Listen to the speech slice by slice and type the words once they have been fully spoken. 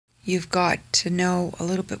you've got to know a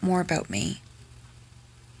little bit more about me.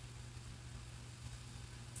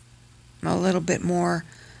 A little bit more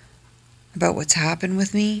about what's happened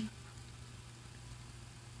with me.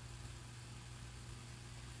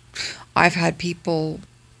 I've had people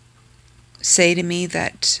say to me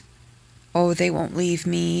that, oh, they won't leave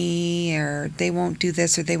me, or they won't do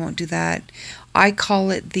this, or they won't do that. I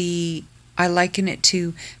liken it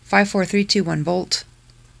to 5, 4, 3, 2, 1 bolt.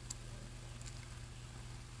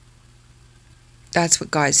 That's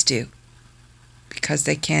what guys do, because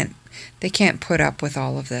they can't put up with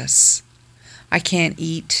all of this. I can't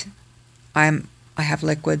eat. I have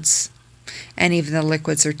liquids, and even the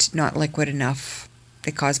liquids are not liquid enough.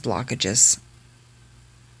 They cause blockages.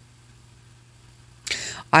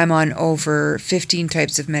 I'm on over 15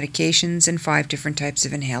 types of medications and 5 different types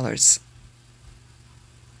of inhalers.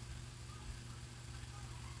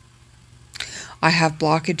 I have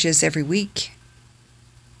blockages every week.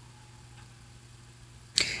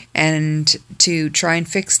 And to try and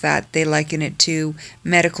fix that, they liken it to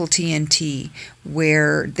medical TNT,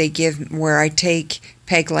 where I take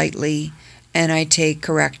Peg Lightly, and I take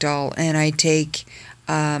Correctol, and I take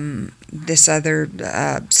this other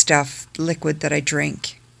stuff, liquid that I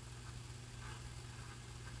drink,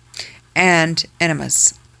 and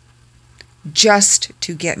enemas, just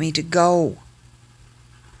to get me to go.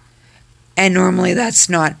 And normally that's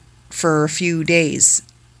not for a few days.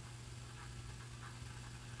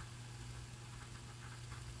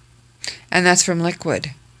 And that's from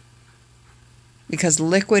liquid. Because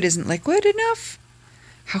liquid isn't liquid enough?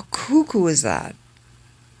 How cuckoo is that?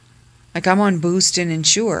 Like, I'm on Boost and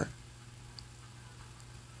Ensure.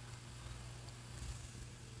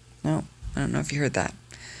 No, I don't know if you heard that.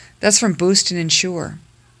 That's from Boost and Ensure.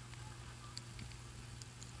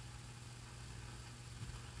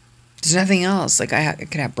 There's nothing else. Like, I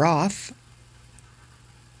can have broth.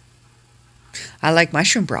 I like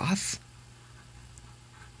mushroom broth.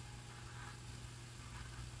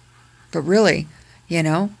 But really,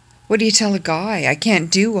 what do you tell a guy? I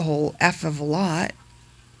can't do a whole F of a lot.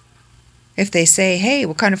 If they say, hey,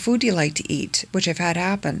 what kind of food do you like to eat? Which I've had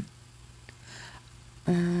happen.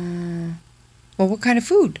 Well, what kind of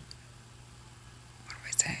food? What do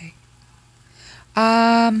I say?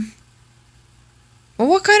 Well,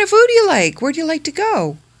 what kind of food do you like? Where do you like to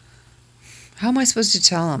go? How am I supposed to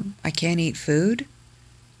tell them I can't eat food?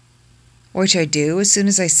 Which I do. As soon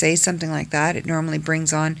as I say something like that, it normally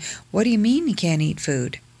brings on, what do you mean you can't eat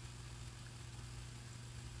food?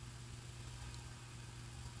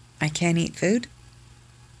 I can't eat food.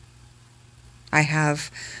 I have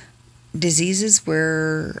diseases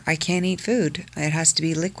where I can't eat food. It has to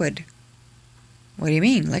be liquid. What do you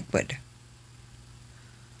mean, liquid?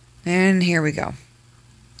 And here we go.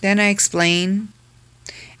 Then I explain,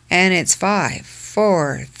 and it's 5,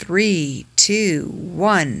 4, 3, 2,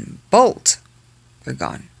 1, bolt. They're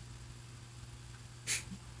gone.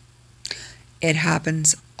 It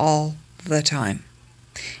happens all the time.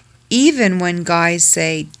 Even when guys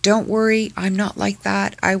say, don't worry, I'm not like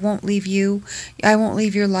that. I won't leave you. I won't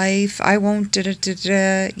leave your life. I won't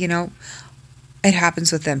it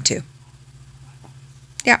happens with them too.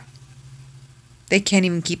 Yeah. They can't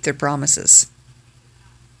even keep their promises.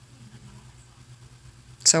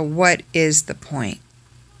 So what is the point?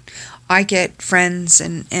 I get friends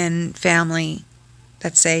and family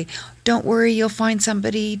that say, don't worry, you'll find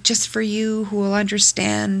somebody just for you who will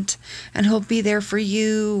understand and who'll be there for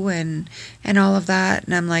you and all of that.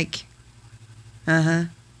 And I'm like,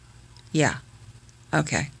 yeah,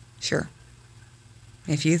 okay, sure.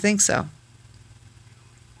 If you think so.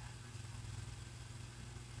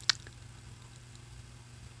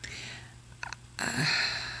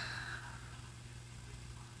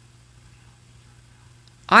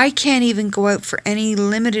 I can't even go out for any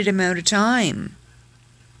limited amount of time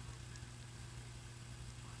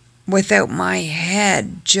without my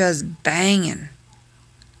head just banging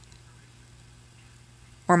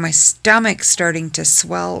or my stomach starting to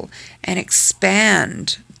swell and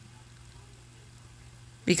expand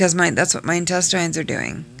because that's what my intestines are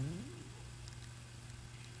doing.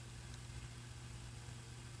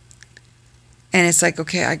 And it's like,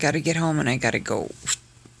 okay, I got to get home and I got to go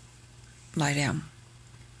lie down.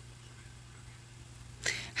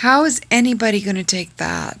 How is anybody going to take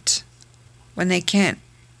that when they can't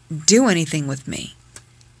do anything with me?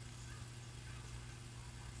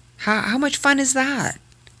 How much fun is that?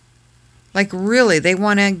 Like, really, they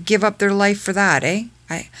want to give up their life for that, eh?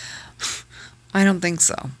 I don't think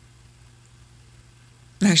so.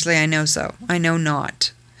 Actually, I know so. I know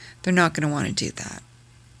not. They're not going to want to do that.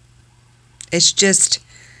 It's just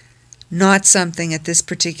not something at this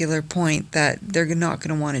particular point that they're not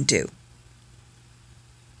going to want to do.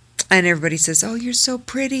 And everybody says, oh, you're so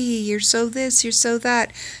pretty, you're so this, you're so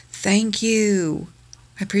that. Thank you.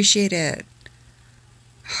 I appreciate it.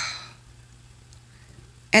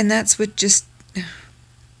 And that's what just...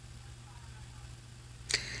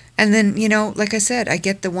 And then, you know, like I said, I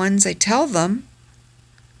get the ones, I tell them,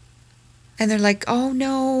 and they're like, oh,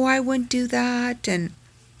 no, I wouldn't do that. And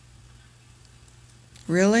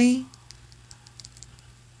really?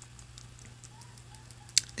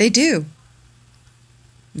 They do.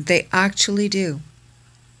 They actually do.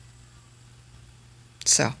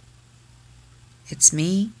 So, it's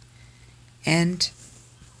me and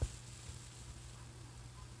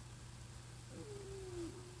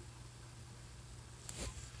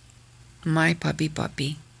my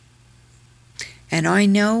puppy. And I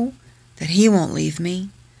know that he won't leave me.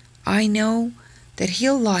 I know that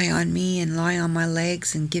he'll lie on me and lie on my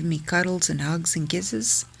legs and give me cuddles and hugs and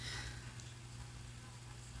kisses.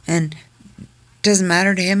 And doesn't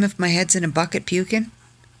matter to him if my head's in a bucket puking,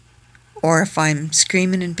 or if I'm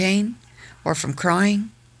screaming in pain, or if I'm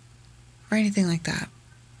crying, or anything like that.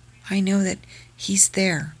 I know that he's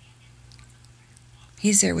there.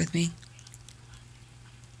 He's there with me.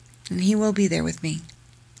 And he will be there with me.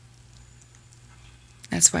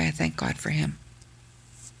 That's why I thank God for him.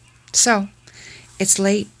 So, it's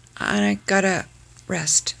late, and I gotta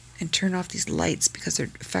rest and turn off these lights because they're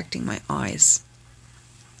affecting my eyes.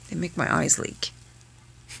 They make my eyes leak.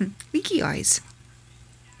 Leaky eyes.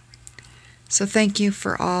 So thank you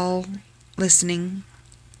for all listening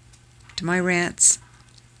to my rants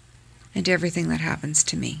and everything that happens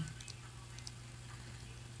to me.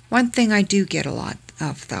 One thing I do get a lot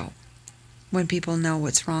of, though, when people know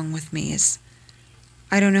what's wrong with me, is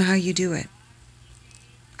I don't know how you do it.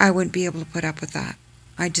 I wouldn't be able to put up with that.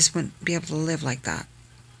 I just wouldn't be able to live like that.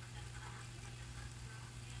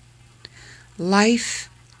 Life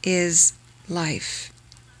is life,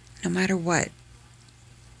 no matter what.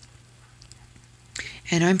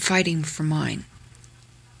 And I'm fighting for mine.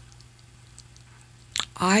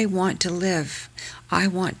 I want to live. I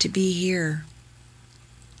want to be here.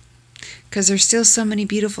 Because there's still so many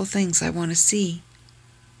beautiful things I want to see.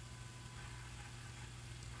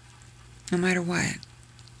 No matter what.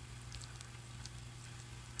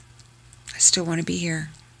 I still want to be here.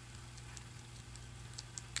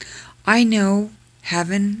 I know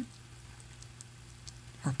heaven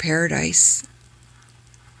or paradise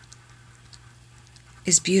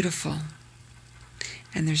is beautiful.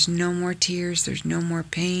 And there's no more tears, there's no more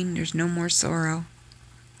pain, there's no more sorrow.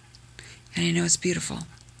 And I know it's beautiful.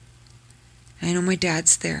 I know my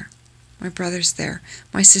dad's there, my brother's there,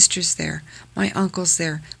 my sister's there, my uncle's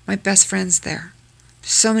there, my best friend's there.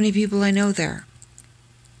 So many people I know there.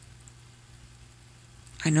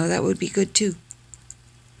 I know that would be good too.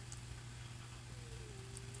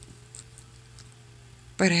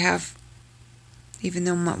 But I have, even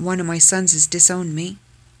though one of my sons has disowned me,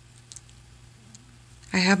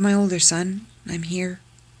 I have my older son. I'm here.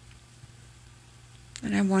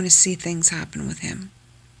 And I want to see things happen with him.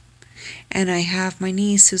 And I have my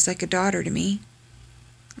niece who's like a daughter to me.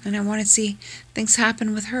 And I want to see things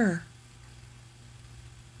happen with her.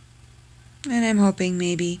 And I'm hoping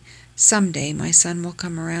maybe someday my son will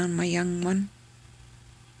come around, my young one.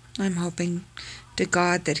 I'm hoping to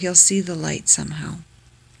God that he'll see the light somehow.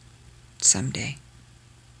 Someday.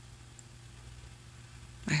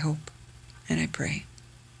 I hope and I pray.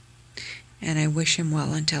 And I wish him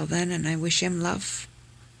well until then, and I wish him love.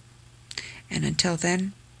 And until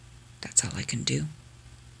then, that's all I can do.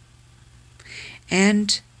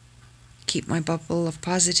 And keep my bubble of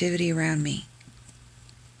positivity around me.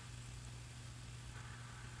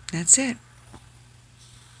 That's it.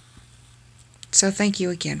 So thank you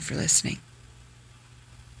again for listening.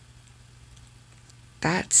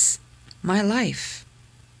 That's my life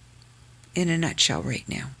in a nutshell right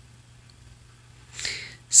now.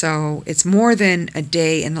 So it's more than a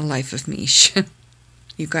day in the life of Mish.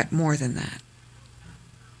 You got more than that.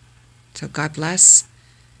 So God bless.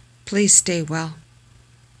 Please stay well.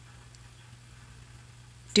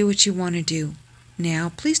 Do what you want to do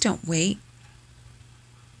now. Please don't wait.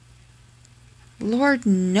 Lord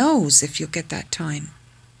knows if you'll get that time.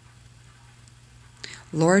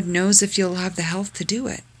 Lord knows if you'll have the health to do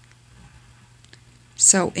it.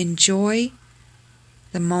 So enjoy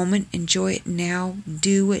the moment. Enjoy it now.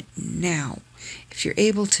 Do it now. If you're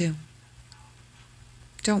able to.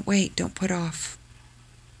 Don't wait. Don't put off.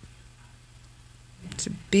 It's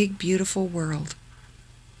a big, beautiful world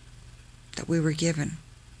that we were given.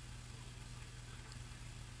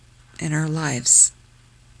 And our lives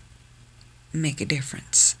make a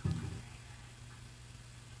difference.